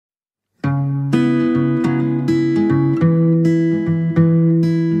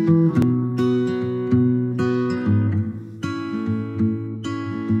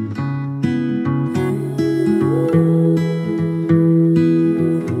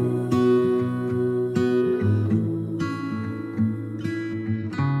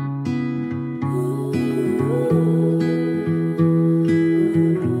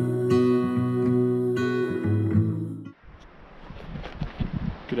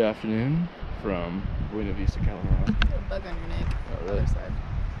afternoon from Buena Vista, Colorado. A bug on your neck. Oh, really? Other side.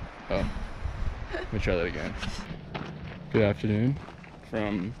 Oh. Let me try that again. Good afternoon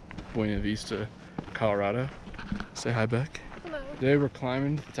from Buena Vista, Colorado. Say hi, Beck. Hello. Today we're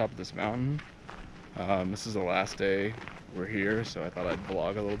climbing to the top of this mountain. This is the last day we're here, so I thought I'd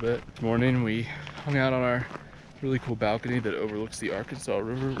vlog a little bit. This morning we hung out on our really cool balcony that overlooks the Arkansas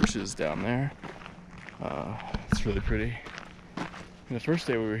River, which is down there. It's really pretty. And the first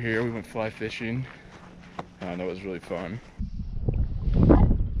day we were here, we went fly fishing. That was really fun.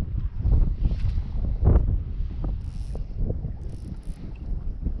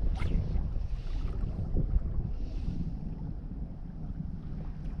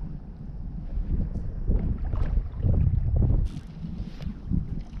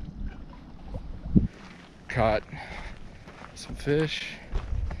 Caught some fish,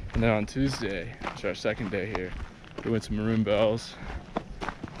 and then on Tuesday, which is our second day here, we went to Maroon Bells,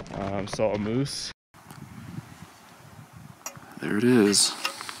 saw a moose. There it is,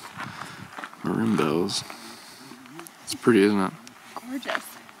 Maroon Bells. It's pretty, isn't it? Gorgeous.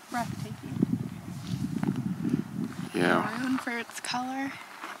 Breathtaking. Yeah. Maroon for its color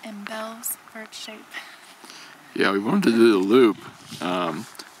and bells for its shape. Yeah, we wanted to do the loop,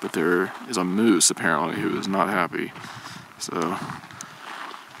 but there is a moose apparently who is not happy. So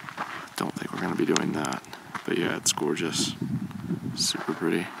I don't think we're going to be doing that. But yeah, it's gorgeous. Super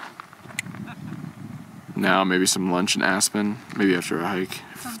pretty. Now maybe some lunch in Aspen, maybe after a hike,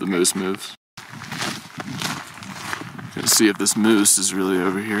 if the moose moves. Gonna see if this moose is really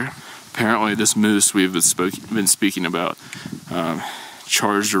over here. Apparently this moose we've been speaking about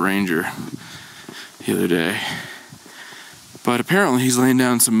charged a ranger the other day. But apparently he's laying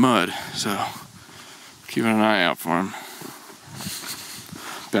down some mud, so keeping an eye out for him.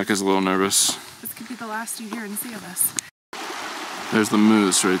 Becca's a little nervous. This could be the last you hear and see of us. There's the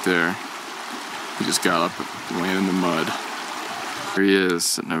moose right there. He just got up laying in the mud. There he is,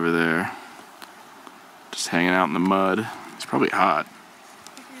 sitting over there. Just hanging out in the mud. It's probably hot.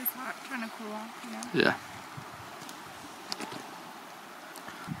 It is hot, trying to cool off, Yeah.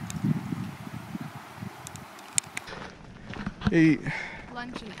 Hey.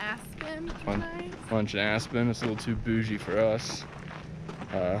 Lunch in Aspen tonight. Lunch in Aspen. It's a little too bougie for us.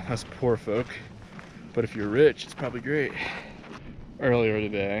 Us poor folk. But if you're rich, it's probably great. Earlier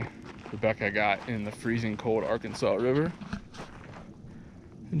today, Rebecca got in the freezing cold Arkansas River,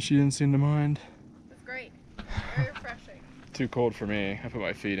 and she didn't seem to mind. It's great. Very refreshing. Too cold for me. I put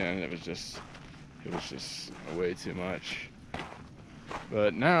my feet in, and it was just way too much.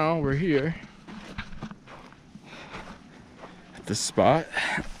 But now we're here at this spot.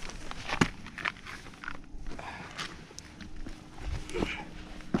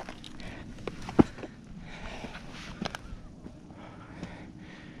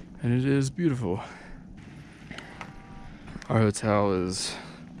 And it is beautiful. Our hotel is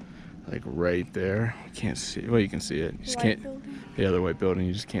like right there. You can't see, well, you can see it. You just can't. Yeah, the white building.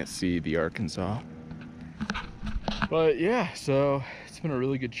 You just can't see the Arkansas. But yeah, so it's been a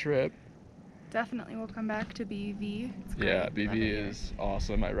really good trip. Definitely we'll come back to BV. It's great. Yeah, BV is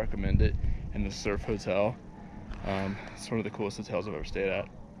awesome. I recommend it. And the Surf Hotel. It's one of the coolest hotels I've ever stayed at.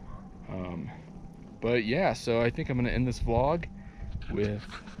 But yeah, so I think I'm gonna end this vlog with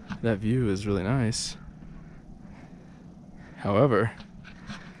that view is really nice. However,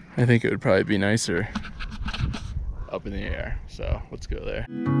 I think it would probably be nicer up in the air. So let's go there.